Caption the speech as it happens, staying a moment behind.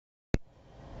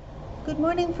Good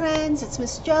morning, friends. It's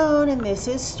Miss Joan, and this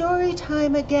is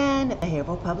Storytime again at the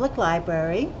Haverhill Public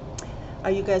Library.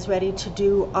 Are you guys ready to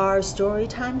do our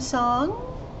Storytime song?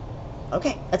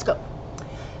 Okay, let's go.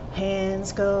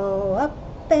 Hands go up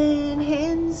and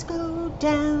hands go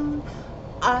down.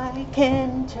 I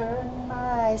can turn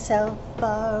myself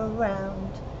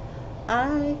around.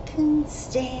 I can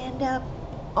stand up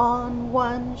on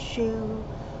one shoe.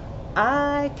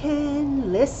 I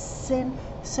can listen,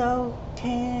 so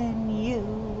can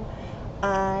you.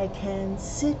 I can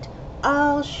sit,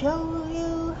 I'll show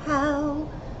you how.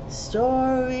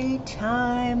 Story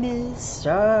time is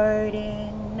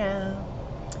starting now.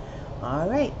 All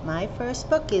right, my first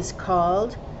book is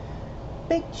called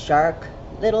Big Shark,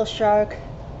 Little Shark,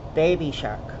 Baby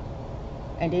Shark,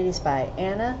 and it is by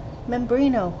Anna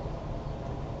Membrino.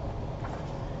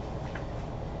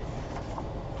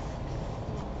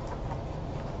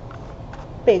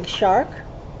 Big shark,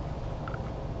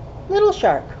 little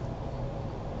shark.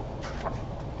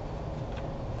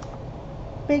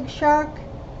 Big shark,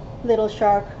 little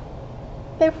shark,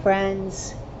 they're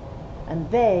friends, and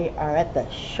they are at the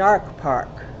shark park.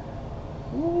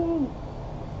 Ooh.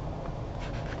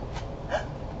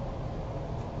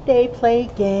 They play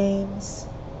games,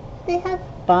 they have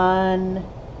fun.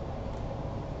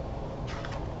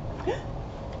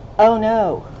 Oh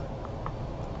no,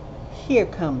 here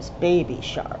comes Baby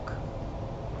Shark.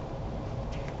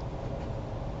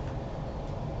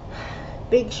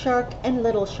 Big Shark and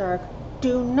Little Shark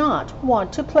do not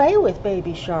want to play with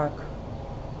Baby Shark.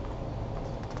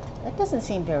 That doesn't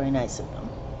seem very nice of them.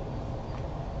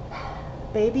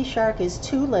 Baby Shark is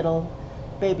too little,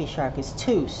 Baby Shark is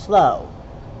too slow,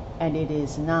 and it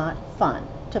is not fun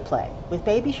to play with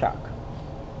Baby Shark.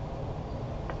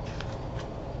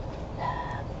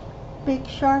 Big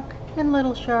Shark and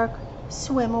Little Shark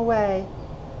swim away,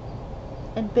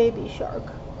 and Baby Shark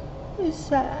is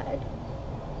sad.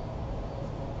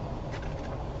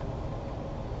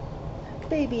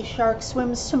 Baby Shark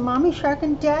swims to Mommy Shark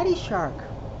and Daddy Shark.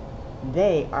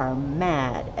 They are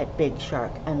mad at Big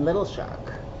Shark and Little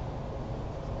Shark.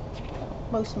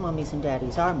 Most mommies and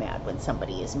daddies are mad when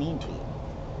somebody is mean to you.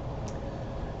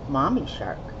 Mommy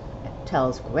Shark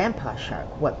tells Grandpa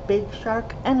Shark what Big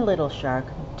Shark and Little Shark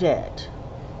did.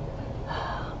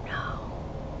 Oh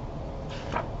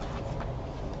no.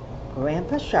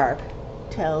 Grandpa Shark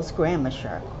tells Grandma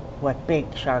Shark what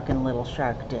Big Shark and Little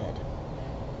Shark did.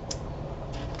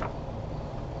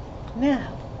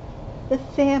 Now, the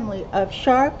family of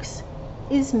sharks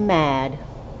is mad.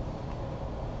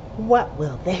 What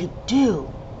will they do?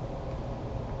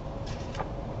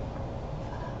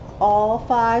 All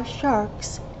 5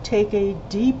 sharks take a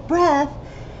deep breath,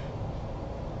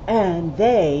 and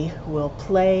they will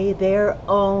play their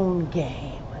own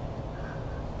game.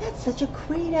 That's such a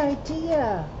great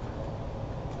idea.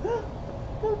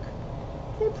 Look,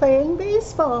 they're playing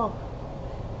baseball.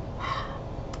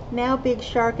 Now Big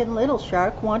Shark and Little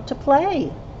Shark want to play.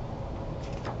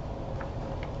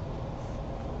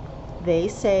 They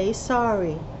say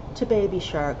sorry to Baby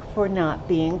Shark for not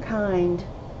being kind,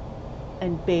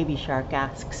 and Baby Shark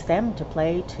asks them to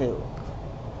play too.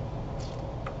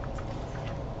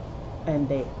 And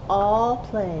they all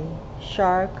play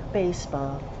shark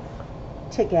baseball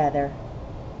together.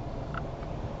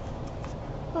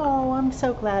 Oh, I'm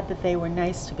so glad that they were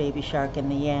nice to Baby Shark in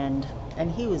the end, and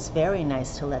he was very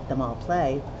nice to let them all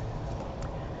play.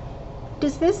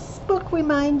 Does this book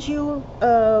remind you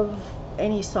of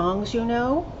any songs you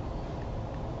know?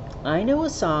 I know a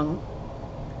song.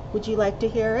 Would you like to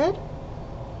hear it?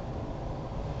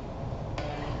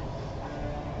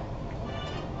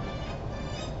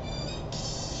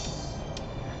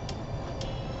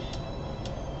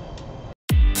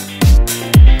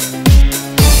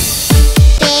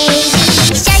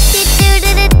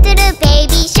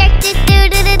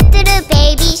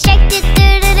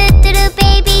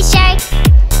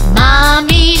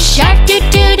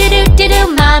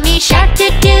 Mommy shark, do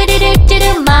do do do do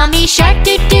do. Mommy shark,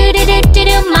 do do do do do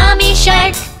do. Mommy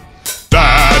shark.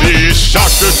 Daddy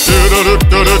shark, do do do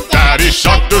do do. Daddy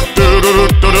shark, do do do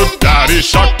do do. Daddy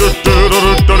shark, do do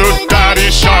do do do.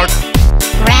 Daddy shark.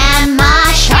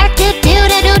 Grandma shark, do do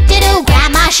do do do do.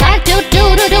 Grandma shark, do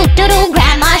do do do do do.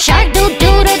 Grandma shark, do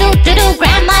do do do do do.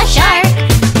 Grandma shark.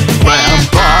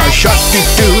 Grandpa shark,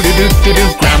 do do do do do.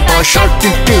 Grandpa shark, do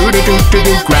do do do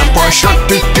do. Grandpa shark,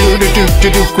 do do do do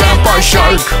do. Grandpa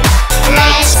shark.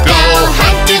 Let's go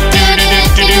hunt, do do do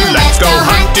do do. Let's go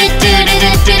hunt, do do do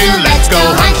do do. Let's go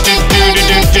hunt, do do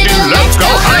do do do. Let's go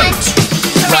hunt.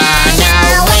 Run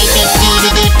away, do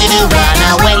do do do do. Run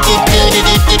away, do do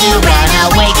do do do. Run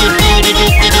away, do do do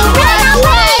do do. Run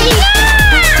away.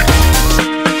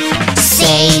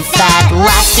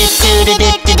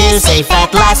 do. Safe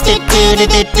at last, do do do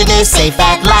do do do. Safe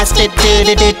at last, do do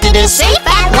do do do do. Safe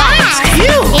at last.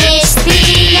 It's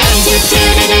the end, do do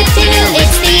do do do do.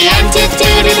 It's the end, do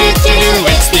do do do do do.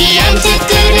 It's the end, do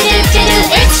do do do do do.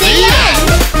 It's the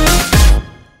end.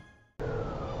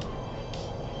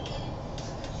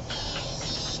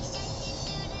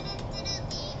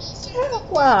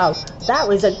 Wow, that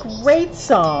was a great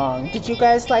song. Did you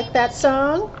guys like that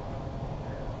song?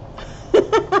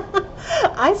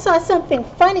 I saw something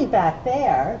funny back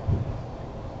there.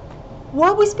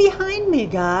 What was behind me,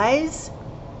 guys?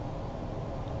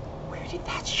 Where did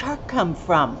that shark come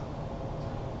from?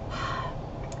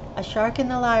 A shark in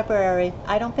the library.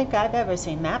 I don't think I've ever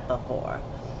seen that before.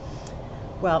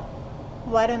 Well,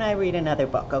 why don't I read another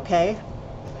book, okay?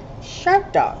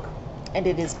 Shark Dog, and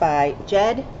it is by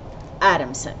Jed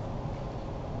Adamson.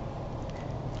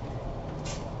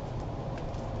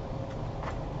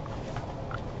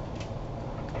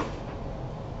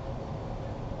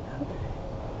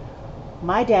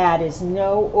 My dad is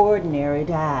no ordinary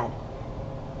dad.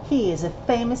 He is a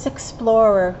famous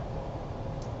explorer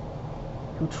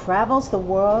who travels the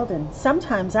world, and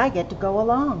sometimes I get to go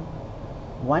along.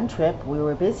 One trip we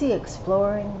were busy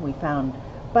exploring. We found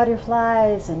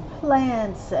butterflies and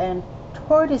plants and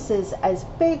tortoises as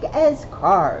big as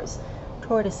cars.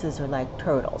 Tortoises are like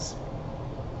turtles.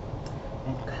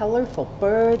 And colorful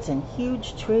birds and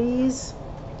huge trees.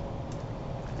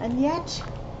 And yet,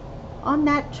 on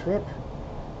that trip,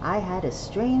 I had a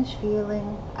strange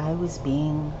feeling I was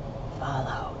being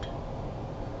followed.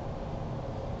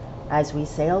 As we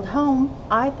sailed home,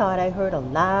 I thought I heard a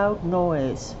loud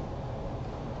noise.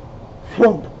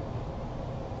 Flump!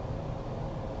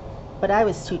 But I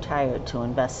was too tired to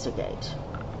investigate.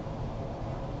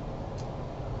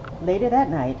 Later that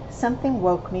night, something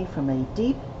woke me from a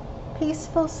deep,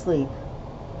 peaceful sleep.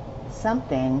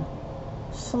 Something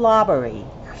slobbery.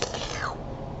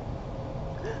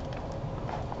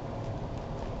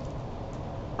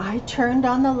 I turned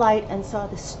on the light and saw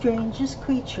the strangest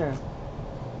creature.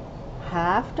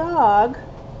 Half dog,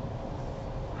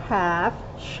 half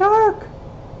shark.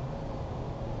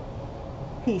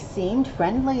 He seemed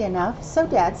friendly enough, so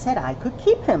Dad said I could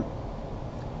keep him.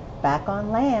 Back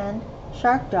on land,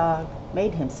 Shark Dog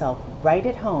made himself right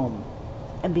at home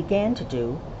and began to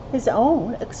do his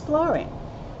own exploring.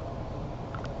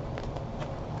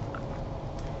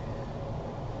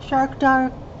 Shark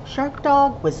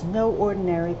Dog was no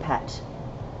ordinary pet.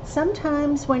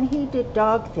 Sometimes when he did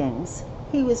dog things,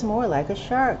 he was more like a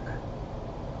shark.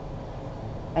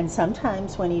 And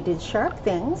sometimes when he did shark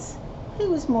things, he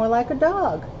was more like a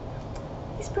dog.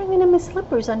 He's bringing him his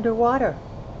slippers underwater.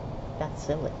 That's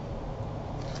silly.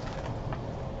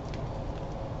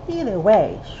 Either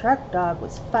way, Shark Dog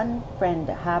was a fun friend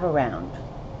to have around,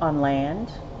 on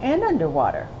land and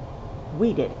underwater.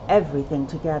 We did everything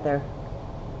together.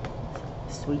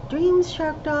 Sweet dreams,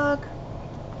 Shark Dog.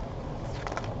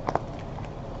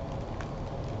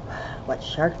 What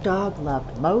Shark Dog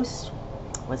loved most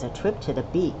was a trip to the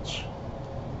beach.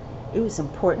 It was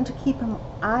important to keep an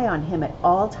eye on him at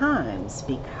all times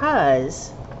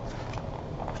because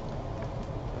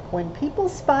when people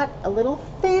spot a little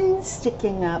fin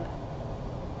sticking up,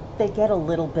 they get a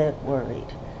little bit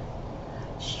worried.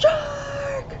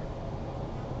 Shark!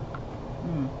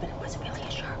 But it was really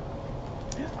a shark.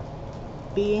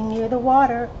 Being near the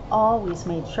water always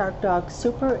made Shark Dog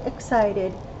super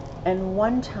excited, and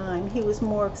one time he was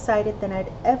more excited than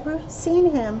I'd ever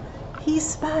seen him. He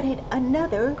spotted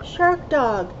another Shark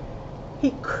Dog.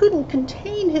 He couldn't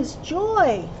contain his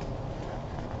joy.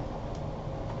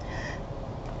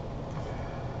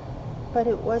 But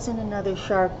it wasn't another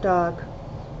Shark Dog,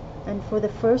 and for the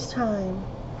first time,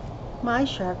 my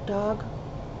Shark Dog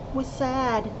was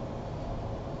sad.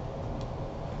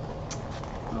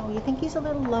 Oh, you think he's a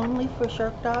little lonely for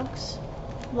shark dogs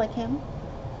like him?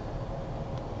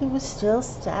 He was still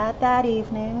sad that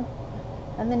evening,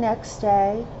 and the next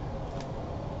day,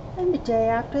 and the day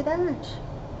after that.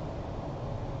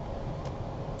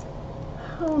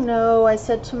 Oh no, I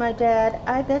said to my dad,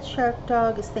 I bet Shark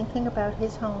Dog is thinking about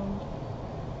his home.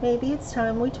 Maybe it's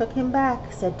time we took him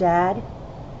back, said Dad.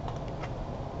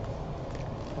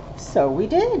 So we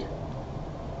did.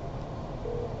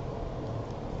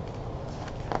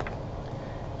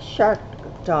 Shark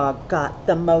Dog got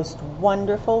the most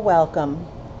wonderful welcome.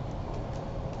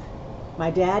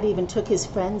 My dad even took his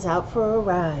friends out for a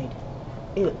ride.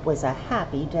 It was a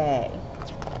happy day.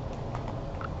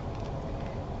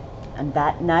 And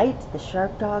that night, the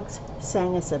Shark Dogs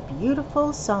sang us a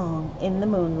beautiful song in the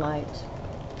moonlight.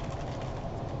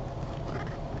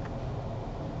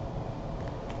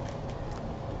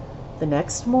 The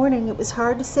next morning it was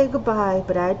hard to say goodbye,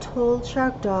 but I told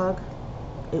Shark Dog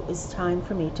it was time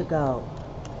for me to go.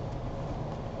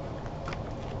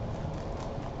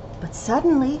 But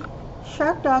suddenly,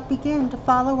 Shark Dog began to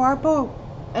follow our boat,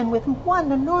 and with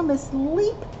one enormous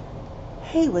leap,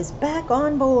 he was back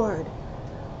on board.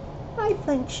 "I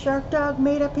think Shark Dog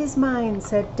made up his mind,"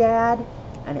 said Dad,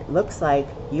 "and it looks like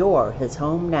you're his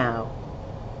home now."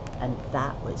 And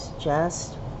that was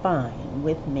just fine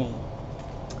with me.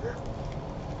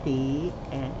 The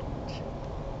end.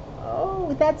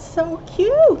 Oh, that's so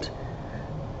cute.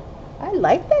 I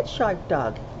like that Shark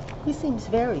Dog. He seems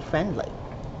very friendly.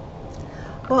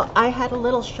 Well, I had a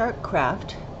little shark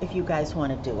craft if you guys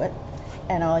want to do it.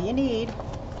 And all you need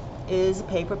is a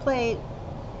paper plate.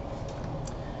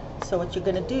 So what you're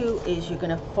going to do is you're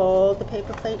going to fold the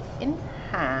paper plate in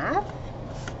half.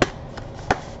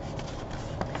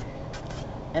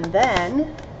 And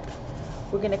then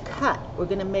we're going to cut. We're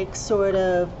going to make sort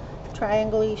of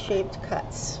triangle-y shaped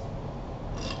cuts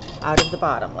out of the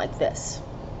bottom like this.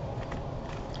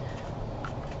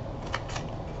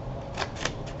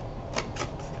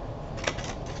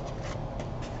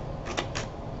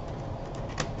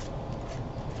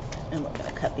 And we're going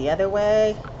to cut the other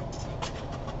way.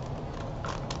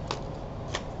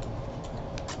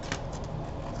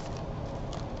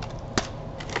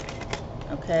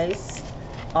 Okay,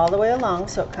 all the way along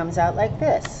so it comes out like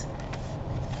this.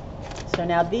 So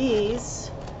now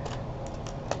these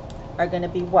are going to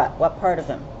be what? What part of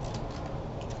him?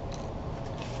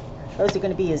 Those are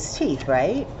going to be his teeth,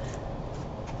 right?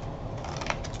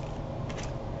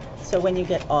 So when you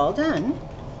get all done,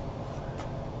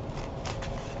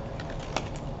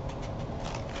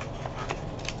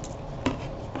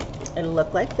 it'll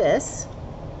look like this.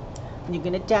 And you're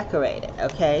going to decorate it,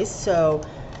 okay? So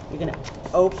you're going to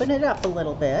open it up a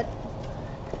little bit,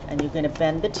 and you're going to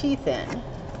bend the teeth in.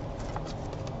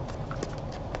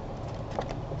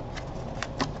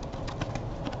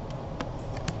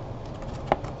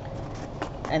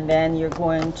 And then you're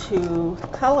going to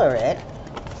color it.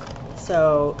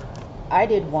 So I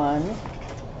did one.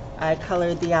 I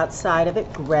colored the outside of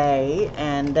it gray,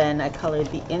 and then I colored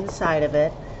the inside of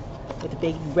it with a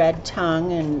big red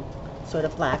tongue and sort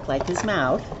of black like his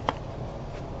mouth.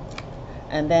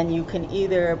 And then you can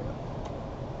either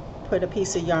put a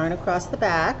piece of yarn across the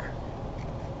back,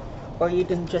 or you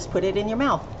can just put it in your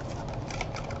mouth.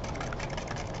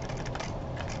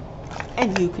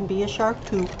 And you can be a shark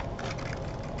too.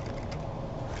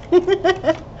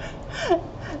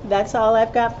 That's all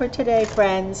I've got for today,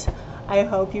 friends. I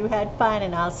hope you had fun,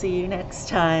 and I'll see you next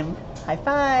time. High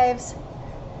fives.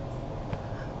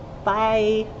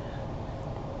 Bye.